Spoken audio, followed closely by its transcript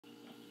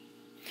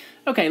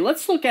Okay,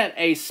 let's look at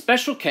a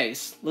special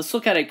case. Let's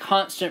look at a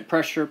constant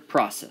pressure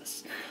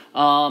process.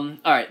 All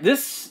right,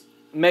 this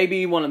may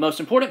be one of the most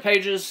important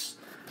pages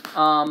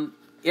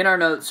in our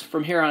notes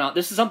from here on out.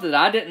 This is something that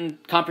I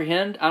didn't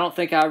comprehend. I don't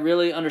think I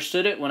really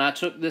understood it when I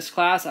took this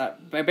class. I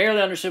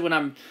barely understood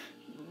when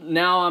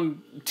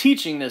I'm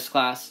teaching this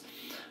class.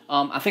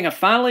 I think I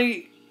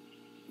finally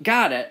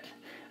got it.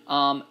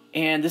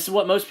 And this is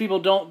what most people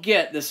don't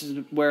get. This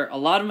is where a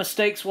lot of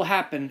mistakes will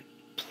happen.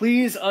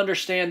 Please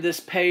understand this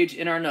page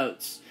in our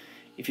notes.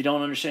 If you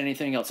don't understand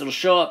anything else, it'll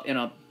show up in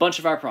a bunch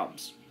of our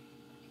problems.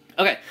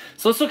 Okay,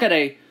 so let's look at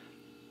a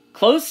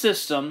closed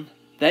system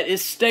that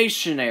is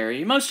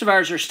stationary. Most of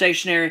ours are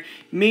stationary,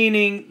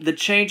 meaning the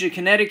change of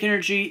kinetic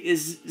energy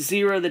is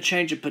 0, the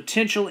change of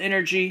potential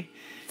energy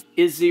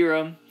is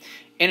 0,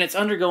 and it's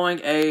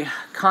undergoing a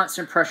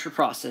constant pressure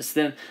process.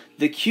 Then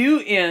the Q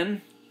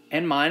in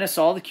and minus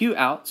all the Q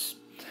outs,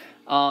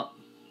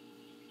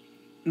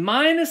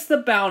 minus the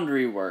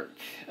boundary work.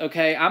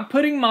 Okay, I'm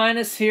putting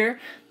minus here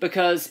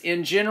because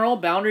in general,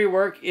 boundary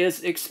work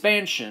is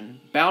expansion.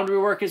 Boundary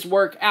work is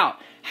work out.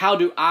 How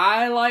do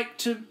I like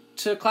to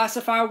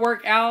classify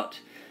work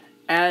out?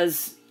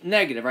 As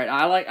negative, right?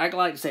 I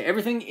like to say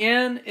everything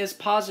in is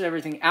positive,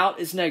 everything out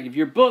is negative.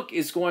 Your book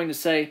is going to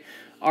say,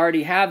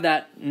 already have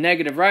that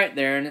negative right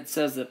there, and it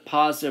says that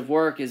positive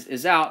work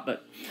is out.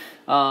 But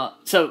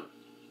so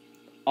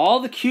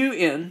all the Q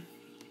in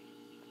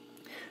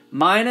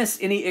minus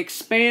any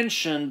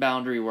expansion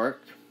boundary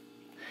work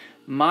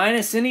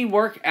minus any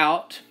work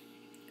out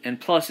and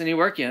plus any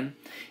work in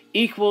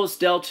equals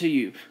delta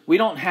U. We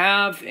don't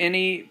have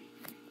any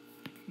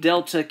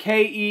delta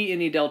KE,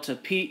 any delta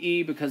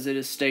PE because it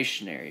is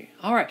stationary.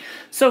 All right,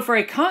 so for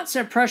a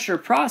constant pressure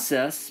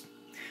process,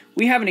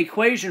 we have an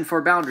equation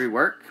for boundary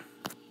work,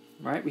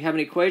 right? We have an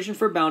equation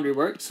for boundary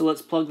work, so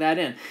let's plug that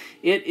in.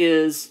 It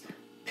is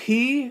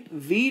P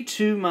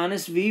V2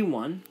 minus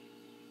V1,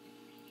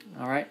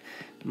 all right,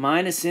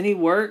 minus any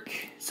work,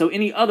 so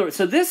any other,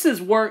 so this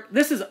is work,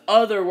 this is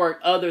other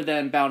work other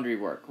than boundary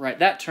work, right?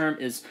 That term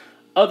is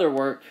other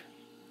work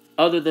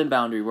other than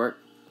boundary work,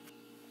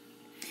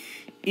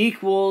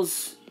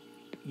 equals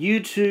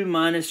U2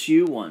 minus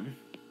U1,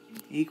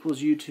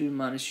 equals U2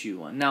 minus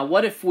U1. Now,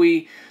 what if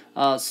we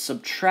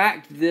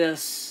subtract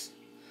this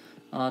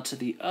to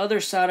the other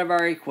side of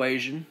our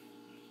equation?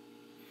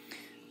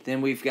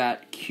 Then we've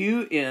got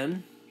Q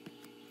in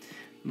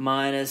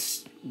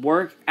minus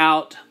work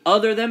out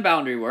other than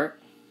boundary work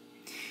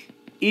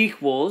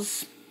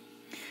equals,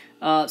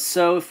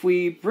 so if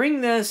we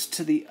bring this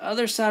to the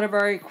other side of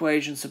our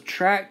equation,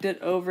 subtract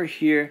it over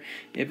here,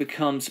 it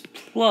becomes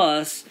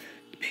plus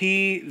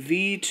P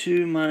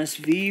V2 minus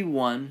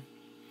V1.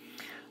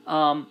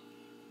 I'm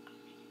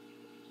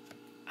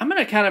going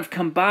to kind of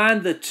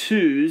combine the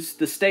twos,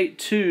 the state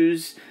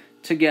twos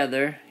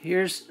together.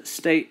 Here's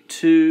state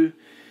 2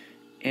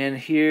 and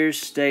here's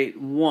state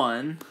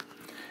 1.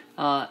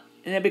 And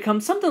it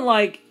becomes something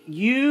like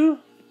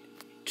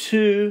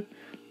U2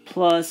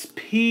 plus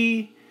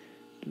P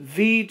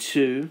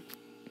V2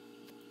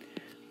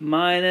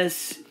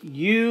 minus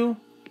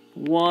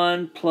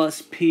U1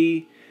 plus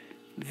P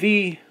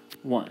V1.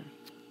 All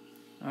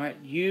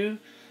right,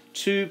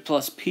 U2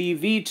 plus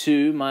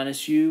PV2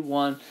 minus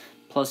U1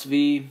 plus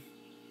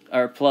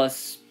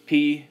plus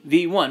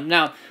PV1.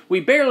 Now,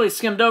 we barely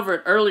skimmed over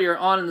it earlier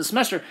on in the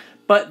semester,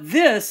 but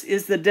this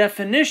is the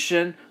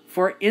definition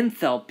for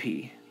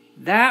enthalpy.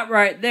 That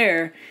right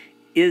there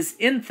is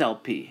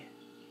enthalpy.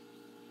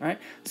 Right?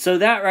 So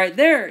that right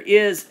there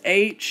is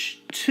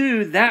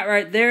H2, that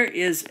right there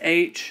is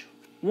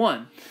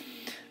H1.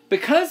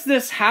 Because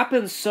this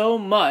happens so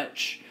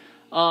much,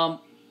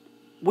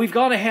 we've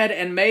gone ahead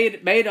and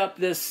made up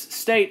this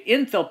state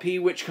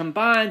enthalpy, which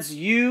combines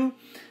U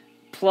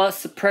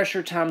plus the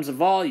pressure times the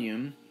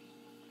volume.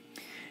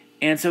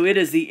 And so it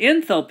is the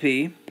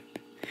enthalpy,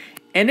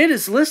 and it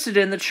is listed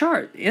in the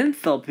chart.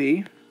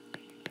 Enthalpy,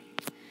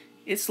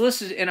 it's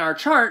listed in our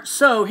chart.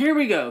 So here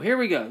we go.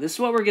 This is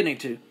what we're getting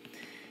to.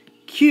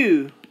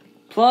 Q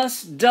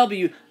plus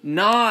W,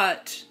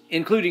 not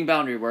including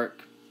boundary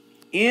work.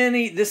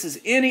 This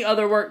is any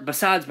other work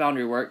besides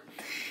boundary work,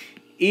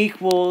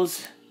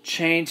 equals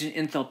change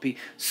in enthalpy.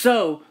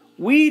 So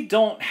we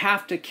don't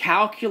have to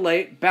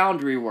calculate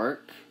boundary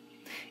work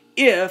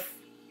if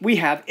we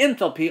have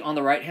enthalpy on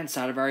the right-hand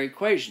side of our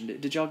equation.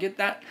 Did y'all get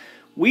that?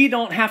 We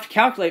don't have to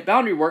calculate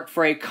boundary work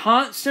for a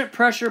constant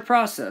pressure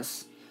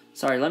process.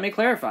 Sorry, let me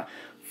clarify.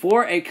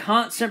 For a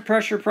constant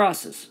pressure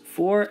process,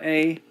 for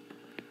a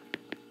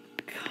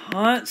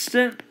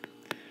constant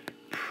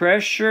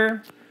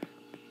pressure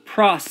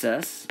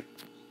process,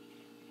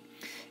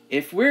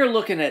 if we're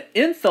looking at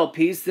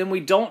enthalpies, then we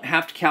don't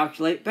have to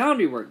calculate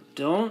boundary work.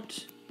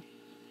 Don't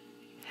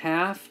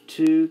have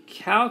to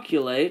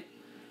calculate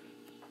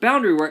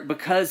boundary work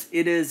because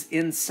it is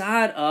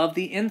inside of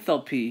the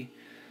enthalpy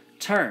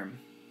term.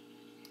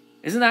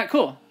 Isn't that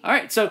cool? All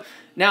right, so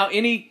now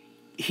any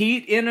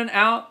heat in and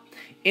out,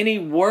 any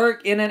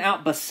work in and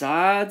out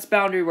besides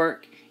boundary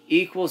work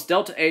equals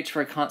delta H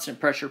for a constant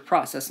pressure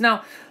process.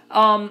 Now,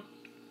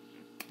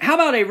 how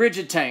about a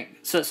rigid tank?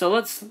 So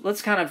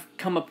let's kind of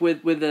come up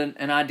with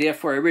an idea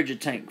for a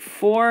rigid tank.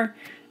 For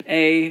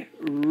a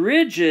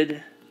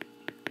rigid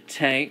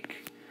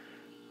tank,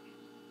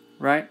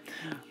 right?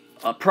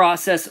 A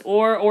process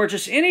or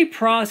just any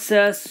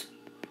process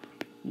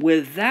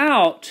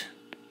without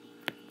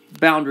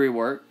boundary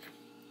work,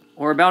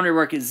 or boundary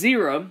work is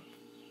 0,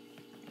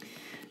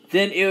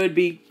 then it would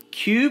be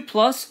Q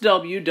plus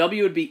W.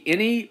 W would be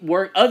any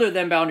work other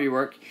than boundary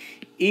work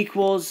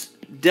equals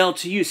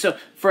delta U. So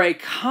for a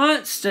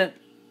constant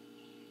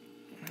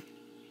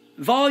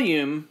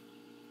volume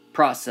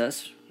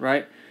process,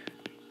 right?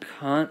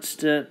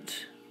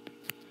 Constant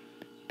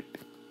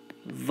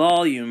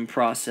volume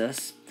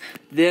process,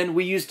 then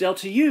we use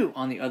delta U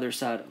on the other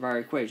side of our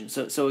equation.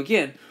 So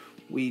again,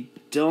 we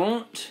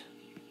don't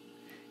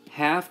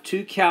have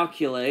to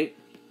calculate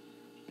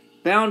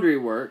boundary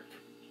work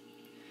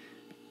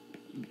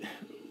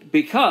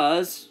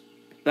because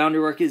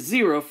boundary work is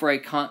 0 for a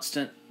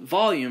constant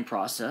volume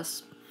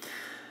process.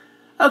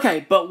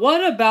 Okay, but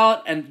what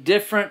about a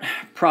different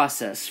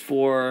process?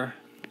 For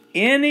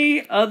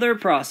any other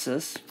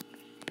process,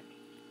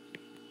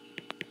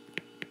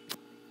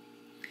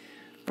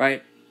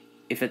 right?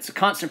 If it's a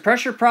constant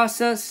pressure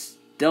process,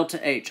 delta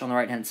H on the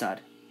right-hand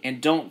side, and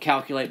don't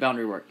calculate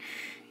boundary work.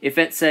 If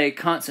it's a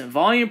constant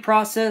volume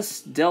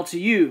process, delta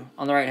U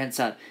on the right-hand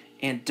side,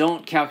 and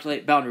don't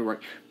calculate boundary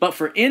work. But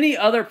for any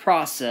other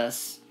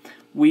process,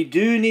 we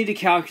do need to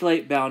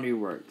calculate boundary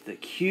work. The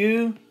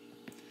Q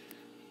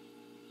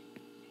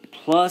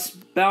plus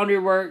boundary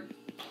work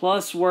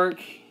plus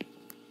work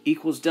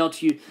equals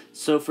delta U.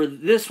 So for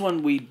this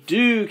one, we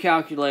do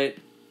calculate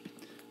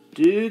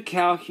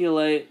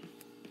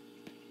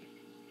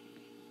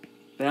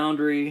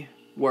boundary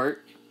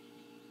work.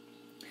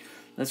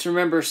 Let's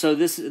remember, so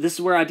this is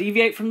where I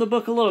deviate from the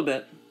book a little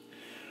bit.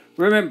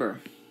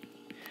 Remember,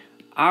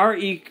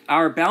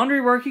 our boundary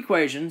work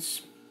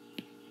equations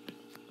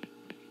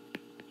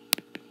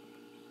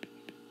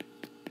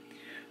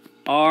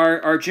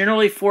are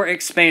generally for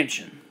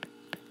expansion.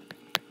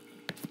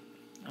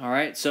 All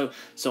right, so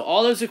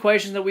all those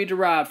equations that we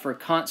derive for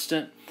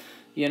constant,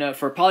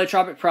 for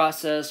polytropic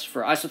process,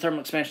 for isothermal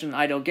expansion,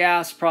 ideal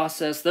gas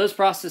process, those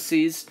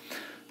processes,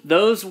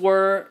 those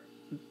were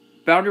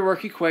boundary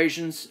work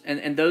equations,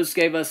 and those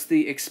gave us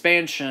the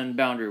expansion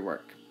boundary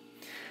work.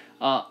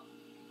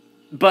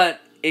 But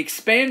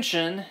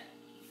expansion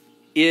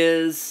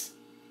is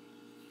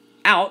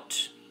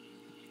out.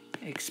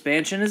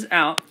 Expansion is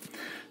out.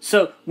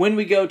 So when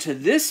we go to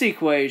this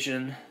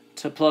equation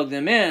to plug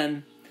them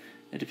in,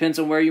 it depends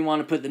on where you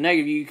want to put the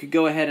negative. You could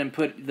go ahead and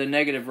put the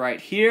negative right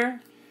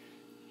here.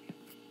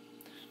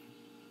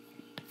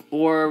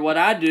 Or what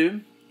I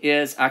do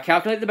is I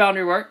calculate the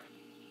boundary work.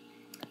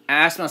 I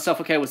ask myself,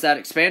 okay, was that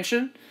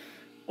expansion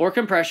or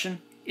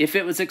compression? If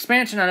it was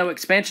expansion, I know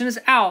expansion is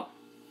out.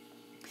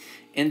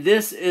 And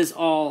this is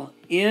all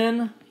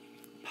in,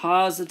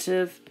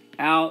 positive,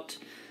 out,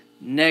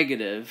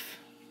 negative.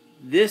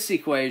 This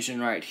equation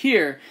right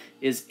here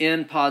is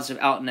in,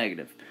 positive, out,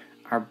 negative.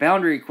 Our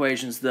boundary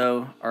equations,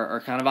 though,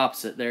 are kind of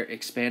opposite. They're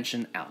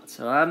expansion out.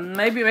 So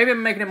maybe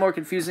I'm making it more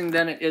confusing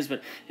than it is,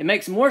 but it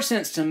makes more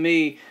sense to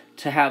me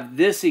to have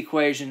this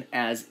equation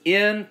as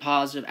in,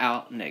 positive,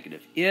 out,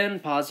 negative. In,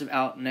 positive,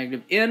 out,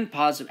 negative. In,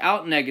 positive,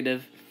 out,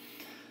 negative.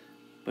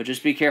 But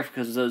just be careful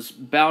because those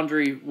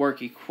boundary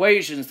work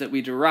equations that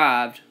we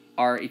derived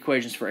are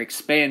equations for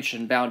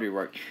expansion boundary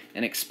work.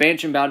 And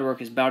expansion boundary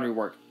work is boundary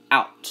work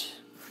out.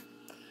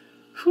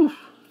 Whew.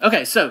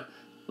 Okay, so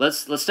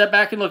let's step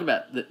back and look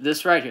at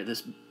this right here.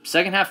 This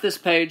second half of this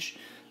page,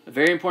 a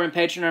very important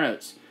page in our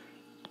notes.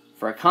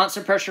 For a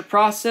constant pressure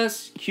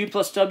process, Q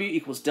plus W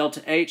equals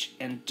delta H,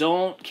 and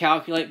don't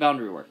calculate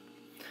boundary work.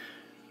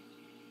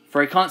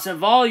 For a constant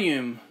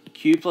volume,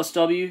 Q plus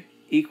W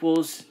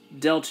equals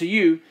delta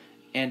U,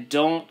 and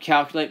don't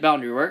calculate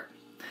boundary work.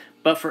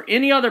 But for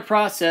any other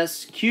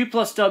process, Q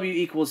plus W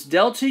equals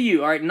delta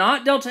U, all right,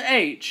 not delta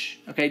H,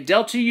 okay,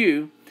 delta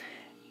U,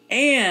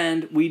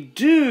 and we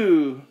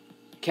do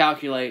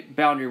calculate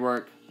boundary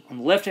work on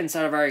the left-hand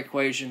side of our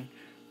equation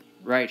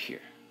right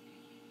here,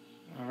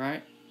 all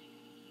right?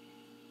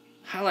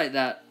 Highlight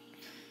that,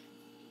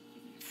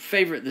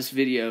 favorite this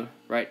video,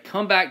 right?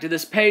 Come back to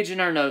this page in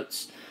our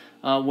notes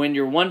when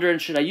you're wondering,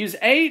 should I use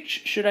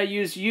H, should I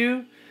use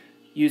U?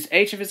 Use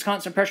H if it's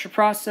constant pressure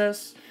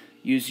process.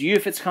 Use U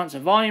if it's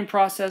constant volume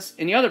process.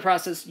 Any other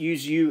process,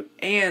 use U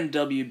and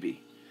WB.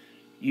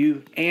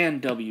 U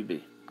and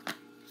WB.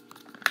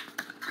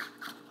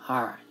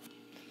 All right.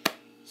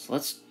 So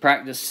let's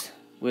practice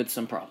with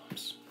some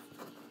problems.